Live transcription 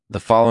The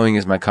following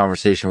is my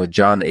conversation with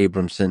John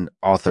Abramson,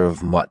 author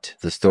of Mutt,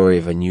 The Story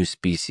of a New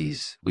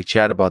Species. We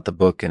chat about the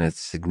book and its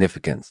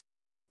significance.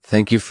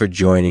 Thank you for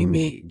joining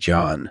me,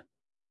 John.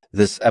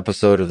 This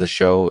episode of the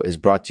show is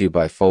brought to you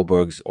by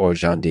Faubourg's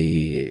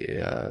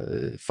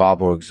Organdi.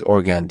 Faubourg's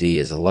Organdi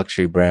is a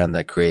luxury brand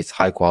that creates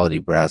high-quality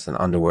bras and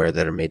underwear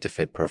that are made to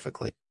fit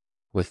perfectly.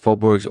 With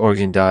Faubourg's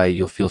Organdi,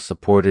 you'll feel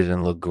supported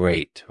and look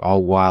great,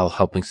 all while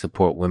helping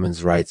support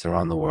women's rights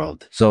around the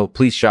world. So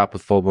please shop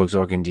with Faubourg's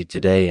Organdi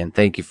today, and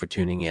thank you for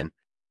tuning in.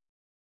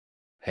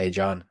 Hey,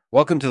 John.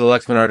 Welcome to the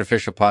Lexman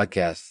Artificial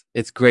Podcast.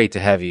 It's great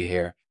to have you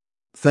here.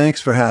 Thanks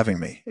for having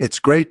me. It's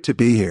great to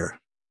be here.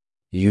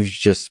 You've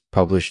just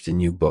published a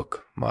new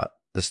book, Mutt,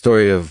 The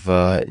Story of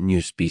a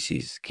New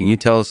Species. Can you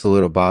tell us a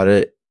little about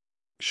it?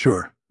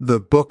 Sure. The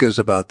book is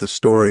about the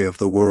story of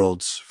the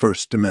world's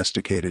first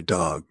domesticated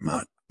dog,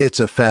 Mutt. It's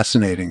a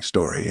fascinating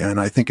story, and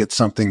I think it's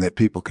something that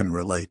people can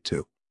relate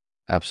to.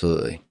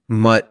 Absolutely.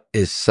 Mutt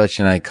is such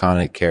an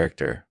iconic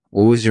character.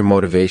 What was your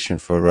motivation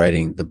for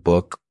writing the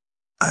book?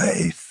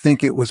 I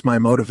think it was my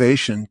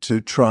motivation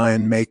to try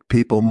and make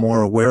people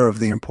more aware of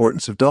the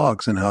importance of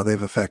dogs and how they've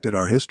affected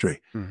our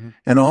history. Mm-hmm.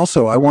 And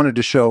also, I wanted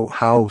to show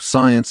how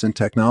science and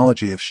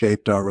technology have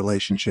shaped our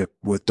relationship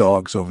with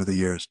dogs over the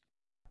years.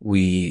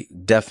 We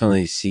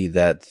definitely see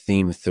that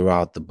theme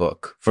throughout the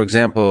book. For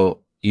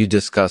example, you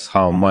discuss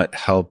how Mutt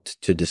helped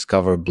to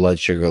discover blood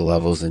sugar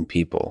levels in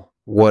people.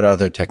 What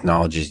other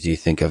technologies do you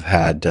think have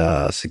had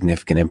a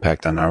significant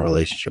impact on our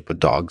relationship with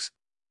dogs?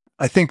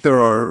 I think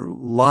there are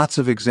lots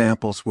of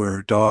examples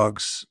where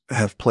dogs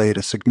have played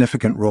a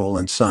significant role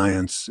in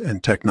science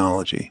and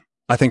technology.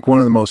 I think one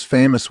of the most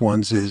famous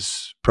ones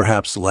is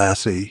perhaps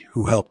Lassie,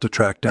 who helped to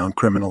track down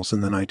criminals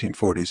in the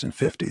 1940s and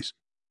 50s.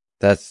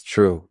 That's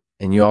true.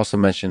 And you also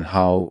mentioned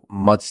how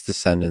Mutt's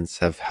descendants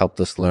have helped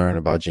us learn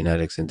about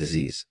genetics and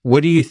disease.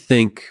 What do you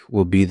think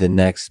will be the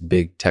next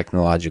big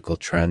technological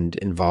trend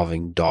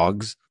involving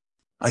dogs?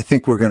 I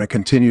think we're going to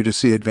continue to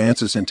see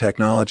advances in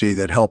technology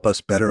that help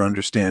us better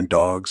understand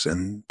dogs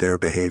and their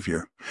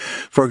behavior.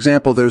 For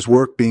example, there's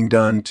work being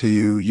done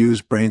to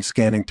use brain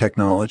scanning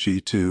technology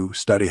to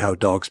study how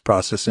dogs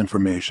process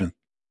information.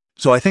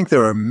 So I think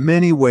there are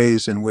many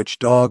ways in which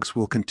dogs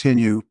will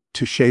continue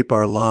to shape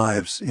our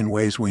lives in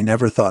ways we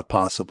never thought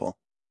possible.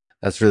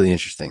 That's really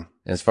interesting.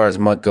 As far as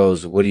Mutt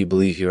goes, what do you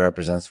believe he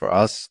represents for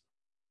us?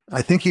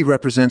 I think he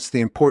represents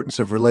the importance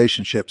of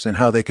relationships and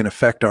how they can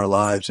affect our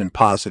lives in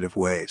positive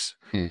ways.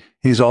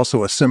 He's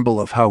also a symbol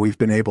of how we've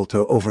been able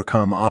to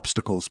overcome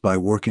obstacles by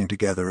working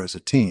together as a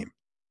team.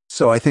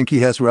 So I think he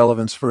has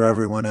relevance for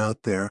everyone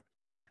out there.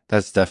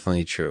 That's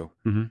definitely true.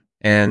 Mm-hmm.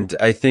 And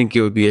I think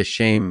it would be a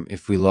shame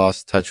if we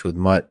lost touch with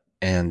Mutt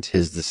and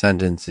his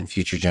descendants in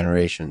future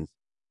generations.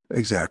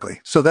 Exactly.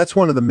 So that's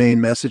one of the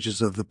main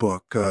messages of the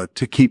book,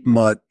 to keep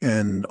Mutt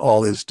and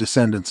all his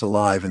descendants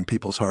alive in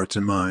people's hearts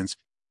and minds.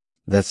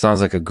 That sounds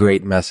like a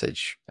great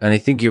message. And I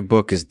think your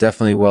book is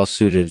definitely well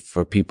suited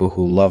for people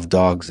who love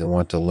dogs and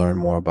want to learn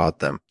more about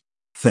them.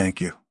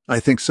 Thank you. I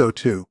think so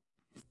too.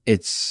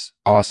 It's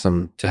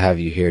awesome to have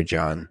you here,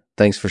 John.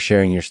 Thanks for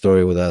sharing your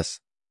story with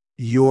us.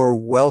 You're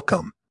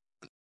welcome.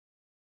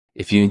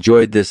 If you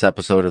enjoyed this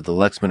episode of the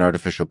Lexman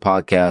Artificial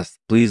Podcast,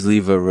 please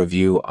leave a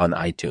review on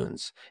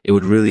iTunes. It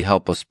would really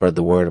help us spread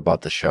the word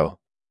about the show.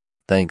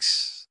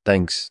 Thanks.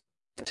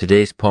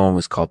 Today's poem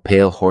is called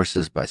Pale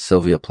Horses by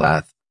Sylvia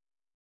Plath.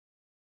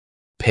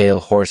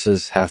 Pale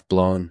horses, half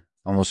blown,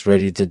 almost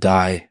ready to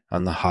die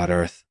on the hot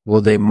earth.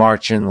 Will they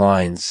march in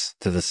lines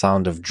to the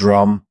sound of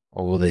drum,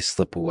 or will they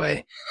slip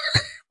away?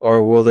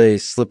 Or will they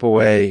slip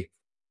away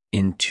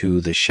into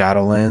the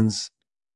shadowlands